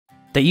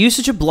The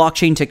usage of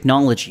blockchain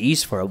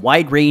technologies for a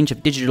wide range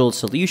of digital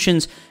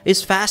solutions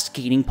is fast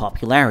gaining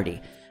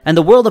popularity, and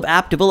the world of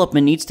app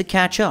development needs to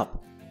catch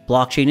up.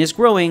 Blockchain is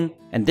growing,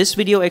 and this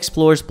video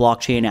explores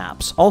blockchain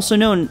apps, also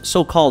known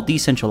so-called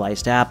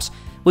decentralized apps,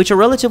 which are a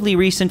relatively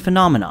recent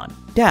phenomenon,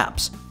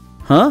 dApps.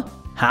 Huh?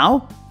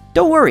 How?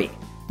 Don't worry.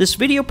 This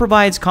video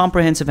provides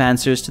comprehensive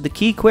answers to the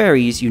key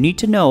queries you need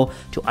to know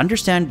to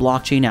understand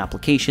blockchain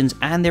applications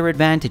and their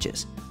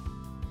advantages.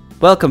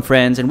 Welcome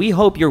friends, and we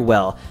hope you're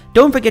well.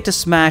 Don't forget to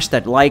smash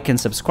that like and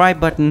subscribe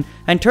button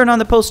and turn on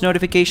the post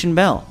notification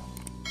bell.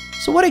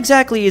 So what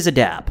exactly is a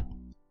dApp?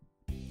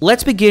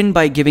 Let's begin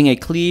by giving a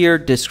clear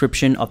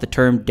description of the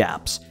term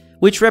dApps,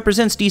 which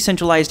represents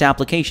decentralized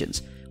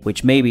applications,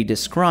 which may be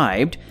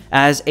described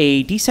as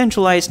a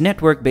decentralized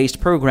network-based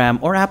program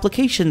or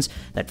applications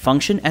that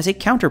function as a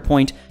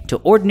counterpoint to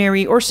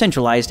ordinary or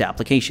centralized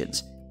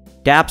applications.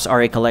 dApps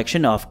are a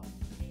collection of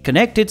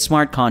connected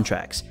smart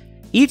contracts.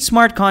 Each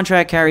smart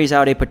contract carries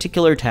out a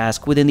particular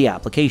task within the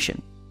application,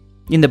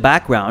 in the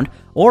background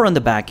or on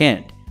the back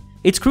end.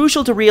 It's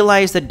crucial to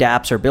realize that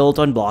dApps are built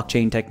on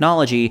blockchain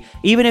technology,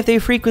 even if they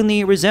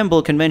frequently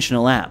resemble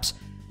conventional apps.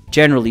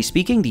 Generally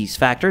speaking, these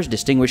factors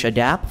distinguish a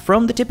dApp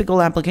from the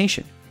typical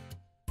application.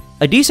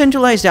 A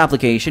decentralized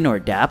application, or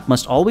dApp,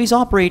 must always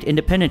operate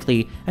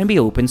independently and be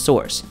open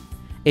source.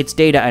 Its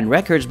data and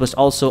records must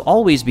also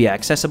always be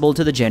accessible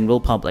to the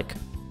general public.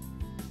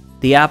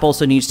 The app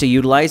also needs to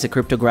utilize a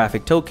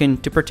cryptographic token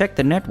to protect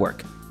the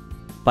network.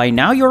 By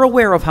now you're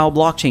aware of how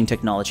blockchain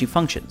technology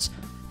functions.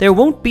 There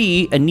won't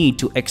be a need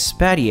to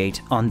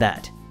expatiate on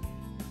that.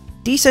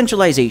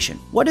 Decentralization.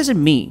 What does it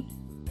mean?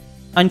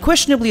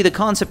 Unquestionably, the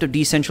concept of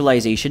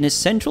decentralization is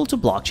central to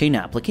blockchain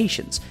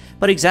applications.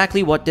 But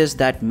exactly what does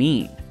that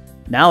mean?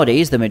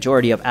 Nowadays, the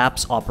majority of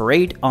apps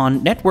operate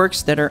on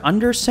networks that are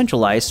under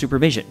centralized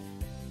supervision.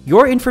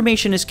 Your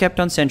information is kept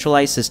on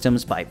centralized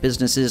systems by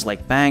businesses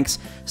like banks,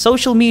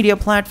 social media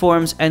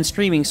platforms, and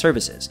streaming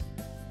services.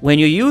 When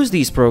you use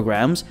these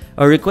programs,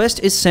 a request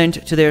is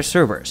sent to their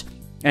servers,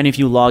 and if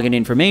you log in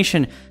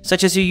information,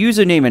 such as your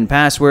username and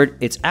password,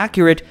 it's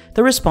accurate,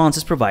 the response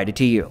is provided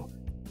to you.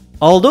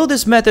 Although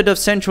this method of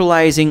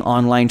centralizing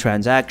online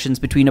transactions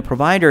between a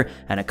provider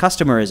and a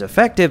customer is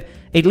effective,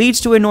 it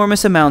leads to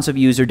enormous amounts of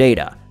user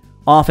data,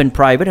 often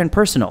private and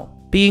personal,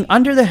 being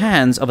under the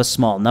hands of a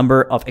small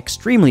number of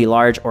extremely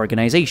large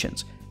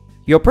organizations.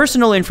 Your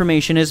personal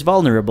information is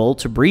vulnerable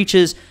to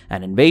breaches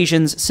and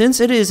invasions since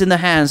it is in the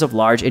hands of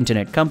large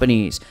internet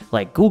companies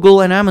like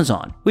Google and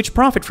Amazon, which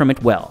profit from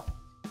it well.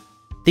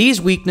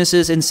 These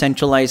weaknesses in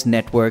centralized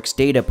networks'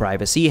 data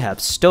privacy have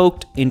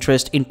stoked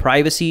interest in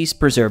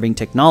privacy-preserving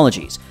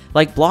technologies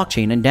like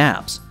blockchain and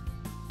dApps.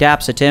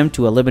 dApps attempt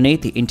to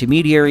eliminate the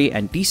intermediary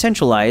and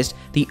decentralize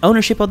the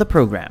ownership of the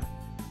program.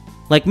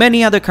 Like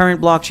many other current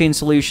blockchain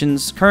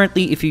solutions,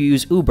 currently if you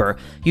use Uber,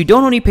 you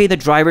don't only pay the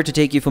driver to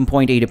take you from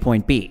point A to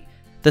point B.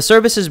 The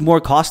service is more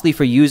costly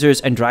for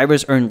users and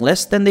drivers earn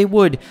less than they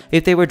would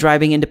if they were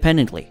driving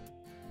independently,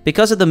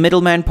 because of the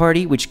middleman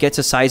party which gets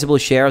a sizable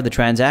share of the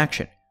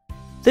transaction.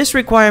 This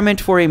requirement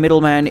for a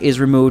middleman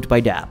is removed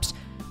by dApps.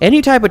 Any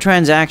type of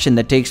transaction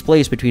that takes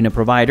place between a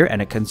provider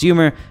and a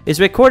consumer is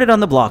recorded on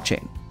the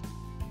blockchain.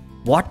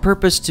 What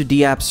purpose do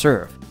dApps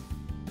serve?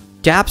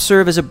 dApps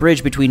serve as a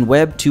bridge between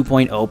Web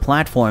 2.0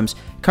 platforms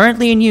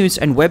currently in use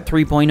and Web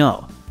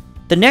 3.0,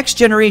 the next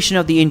generation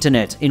of the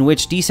internet in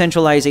which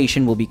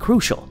decentralization will be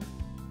crucial.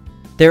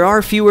 There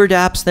are fewer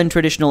dApps than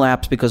traditional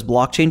apps because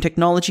blockchain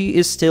technology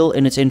is still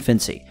in its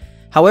infancy.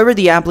 However,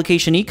 the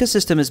application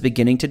ecosystem is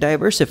beginning to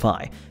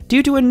diversify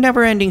due to a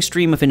never-ending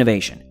stream of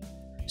innovation.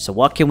 So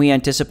what can we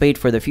anticipate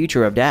for the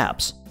future of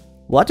dApps?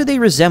 What do they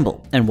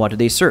resemble and what do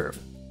they serve?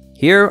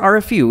 Here are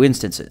a few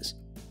instances.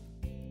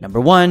 Number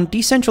 1.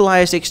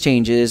 Decentralized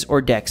exchanges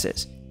or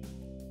DEXs.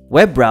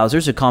 Web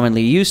browsers are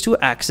commonly used to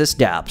access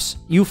dApps.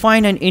 You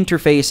find an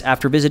interface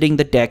after visiting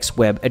the DEX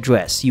web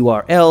address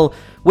 (URL)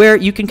 where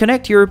you can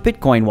connect your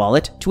Bitcoin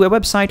wallet to a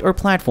website or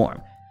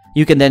platform.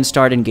 You can then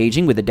start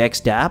engaging with the DEX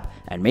dApp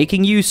and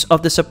making use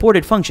of the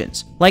supported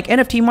functions like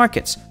NFT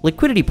markets,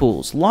 liquidity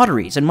pools,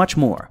 lotteries, and much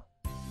more.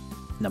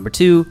 Number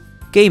 2.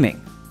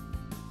 Gaming.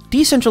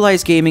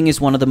 Decentralized gaming is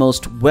one of the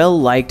most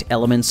well-liked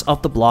elements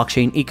of the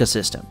blockchain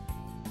ecosystem.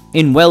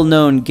 In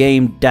well-known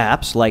game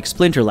dApps like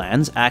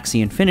Splinterlands,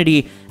 Axie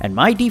Infinity, and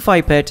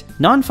MyDeFiPet,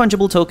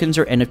 non-fungible tokens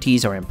or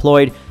NFTs are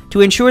employed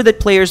to ensure that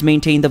players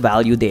maintain the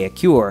value they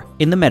accrue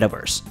in the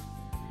metaverse.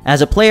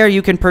 As a player,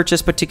 you can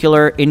purchase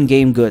particular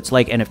in-game goods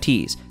like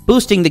NFTs,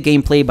 boosting the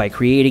gameplay by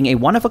creating a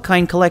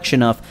one-of-a-kind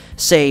collection of,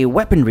 say,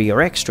 weaponry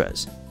or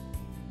extras.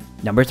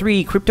 Number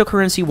 3.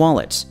 Cryptocurrency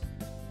wallets.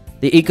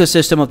 The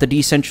ecosystem of the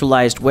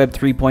decentralized Web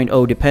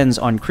 3.0 depends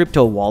on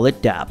crypto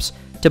wallet dApps.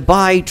 To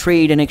buy,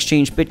 trade, and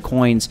exchange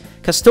bitcoins,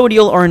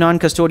 custodial or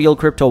non-custodial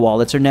crypto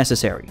wallets are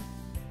necessary.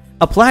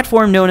 A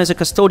platform known as a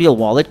custodial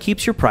wallet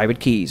keeps your private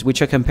keys,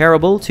 which are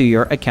comparable to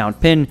your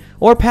account PIN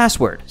or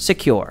password,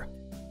 secure.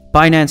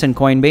 Binance and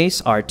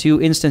Coinbase are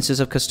two instances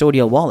of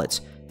custodial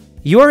wallets.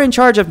 You are in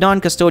charge of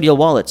non-custodial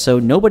wallets, so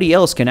nobody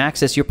else can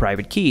access your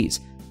private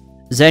keys.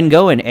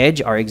 Zengo and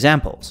Edge are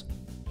examples.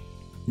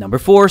 Number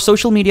 4.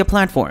 Social media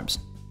platforms.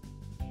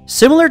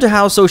 Similar to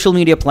how social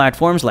media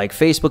platforms like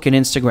Facebook and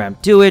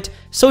Instagram do it,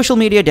 social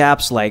media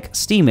dApps like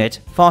Steemit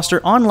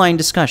foster online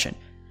discussion.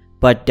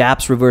 But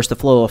dApps reverse the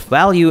flow of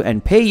value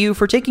and pay you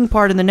for taking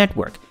part in the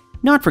network,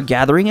 not for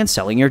gathering and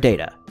selling your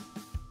data.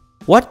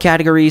 What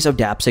categories of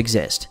dApps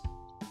exist?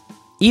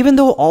 Even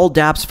though all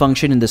dApps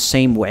function in the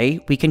same way,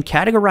 we can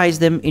categorize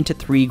them into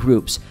 3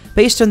 groups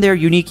based on their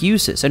unique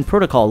uses and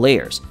protocol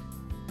layers.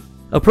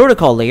 A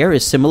protocol layer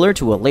is similar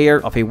to a layer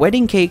of a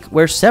wedding cake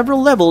where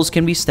several levels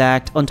can be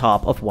stacked on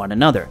top of one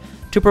another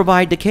to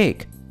provide the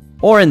cake,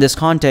 or in this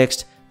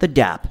context, the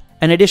dApp,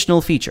 an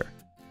additional feature.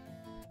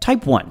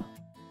 Type 1.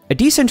 A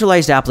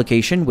decentralized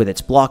application with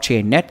its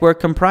blockchain network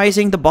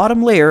comprising the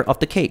bottom layer of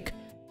the cake.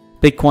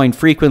 Bitcoin,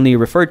 frequently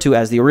referred to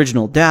as the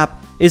original dApp,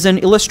 is an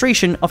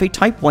illustration of a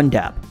Type 1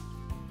 dApp.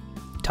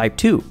 Type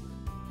 2.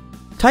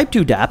 Type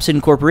 2 dApps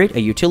incorporate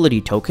a utility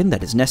token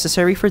that is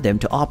necessary for them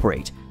to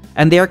operate,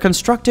 and they are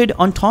constructed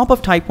on top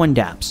of Type 1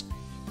 dApps.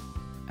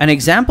 An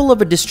example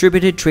of a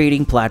distributed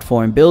trading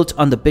platform built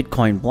on the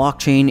Bitcoin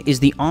blockchain is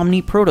the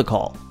Omni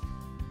protocol.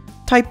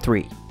 Type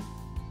 3.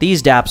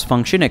 These dApps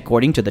function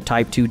according to the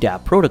Type 2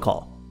 dApp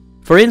protocol.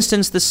 For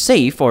instance, the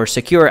safe or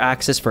secure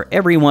access for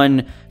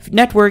everyone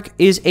network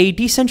is a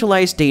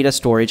decentralized data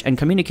storage and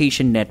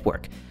communication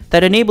network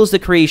that enables the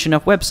creation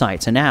of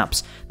websites and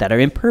apps that are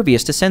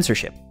impervious to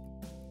censorship.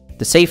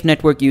 The safe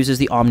network uses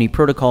the Omni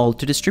protocol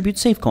to distribute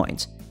safe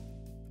coins.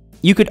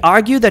 You could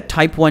argue that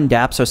Type 1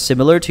 dApps are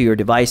similar to your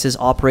device's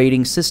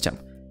operating system.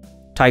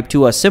 Type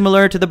 2 are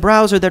similar to the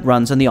browser that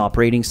runs on the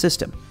operating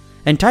system.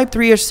 And Type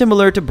 3 are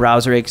similar to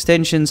browser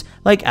extensions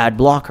like ad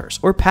blockers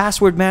or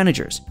password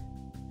managers.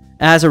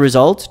 As a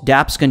result,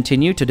 dApps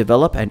continue to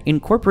develop and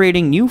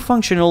incorporating new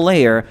functional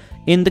layer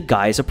in the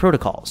guise of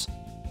protocols.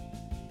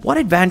 What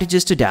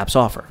advantages do dApps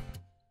offer?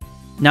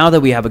 Now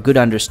that we have a good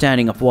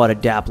understanding of what a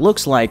dApp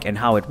looks like and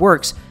how it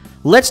works,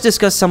 let's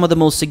discuss some of the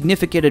most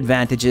significant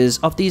advantages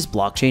of these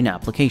blockchain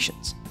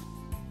applications.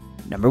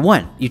 Number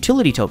 1.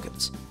 Utility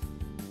tokens.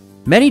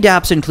 Many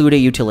dApps include a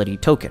utility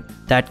token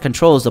that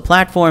controls the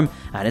platform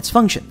and its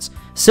functions,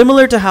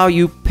 similar to how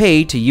you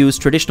pay to use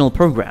traditional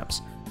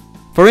programs.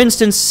 For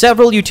instance,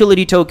 several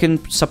utility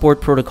tokens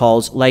support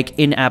protocols like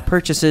in-app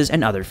purchases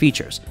and other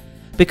features,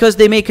 because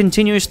they may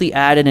continuously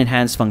add and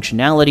enhance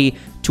functionality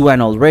to an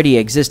already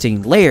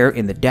existing layer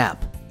in the dApp.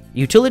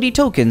 Utility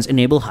tokens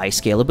enable high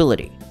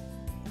scalability.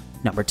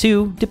 Number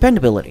 2.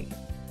 Dependability.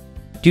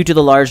 Due to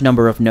the large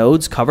number of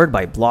nodes covered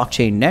by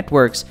blockchain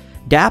networks,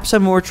 dApps are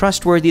more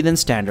trustworthy than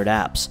standard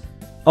apps.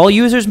 All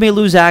users may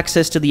lose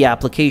access to the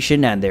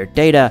application and their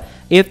data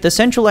if the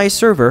centralized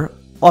server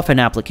of an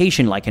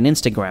application like an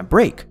Instagram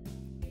break.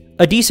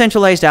 A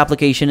decentralized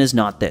application is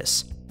not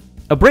this.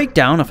 A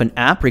breakdown of an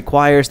app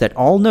requires that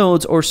all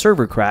nodes or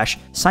server crash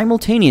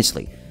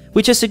simultaneously,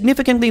 which is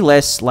significantly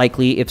less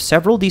likely if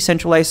several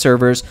decentralized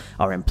servers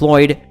are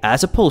employed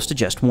as opposed to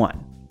just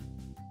one.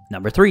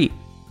 Number 3.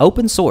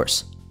 Open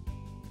source.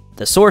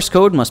 The source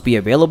code must be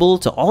available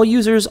to all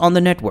users on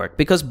the network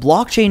because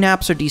blockchain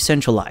apps are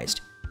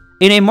decentralized.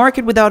 In a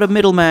market without a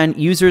middleman,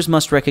 users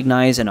must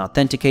recognize and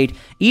authenticate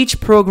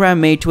each program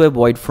made to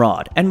avoid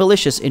fraud and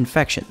malicious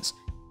infections.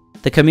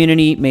 The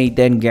community may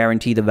then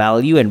guarantee the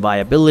value and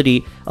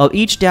viability of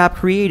each dApp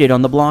created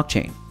on the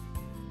blockchain.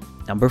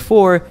 Number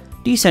 4.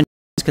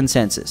 Decentralized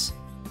consensus.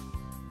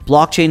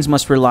 Blockchains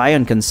must rely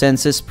on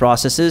consensus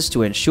processes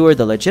to ensure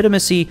the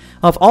legitimacy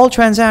of all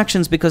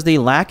transactions because they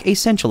lack a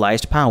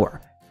centralized power.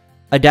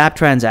 A dApp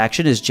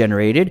transaction is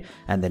generated,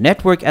 and the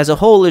network as a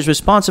whole is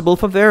responsible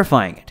for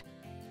verifying it.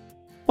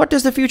 What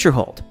does the future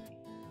hold?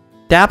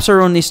 dApps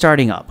are only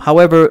starting up.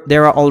 However,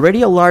 there are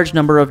already a large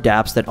number of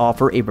dApps that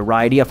offer a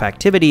variety of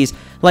activities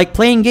like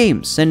playing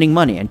games, sending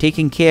money, and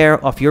taking care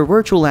of your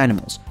virtual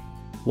animals.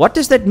 What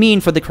does that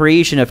mean for the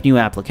creation of new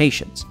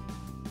applications?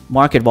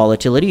 Market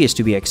volatility is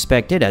to be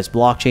expected as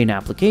blockchain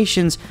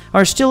applications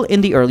are still in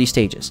the early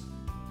stages.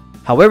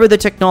 However, the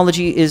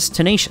technology is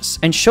tenacious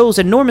and shows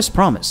enormous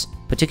promise,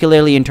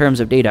 particularly in terms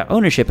of data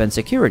ownership and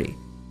security.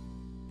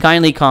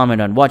 Kindly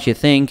comment on what you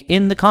think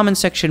in the comment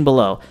section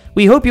below.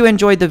 We hope you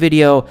enjoyed the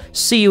video.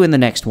 See you in the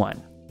next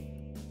one.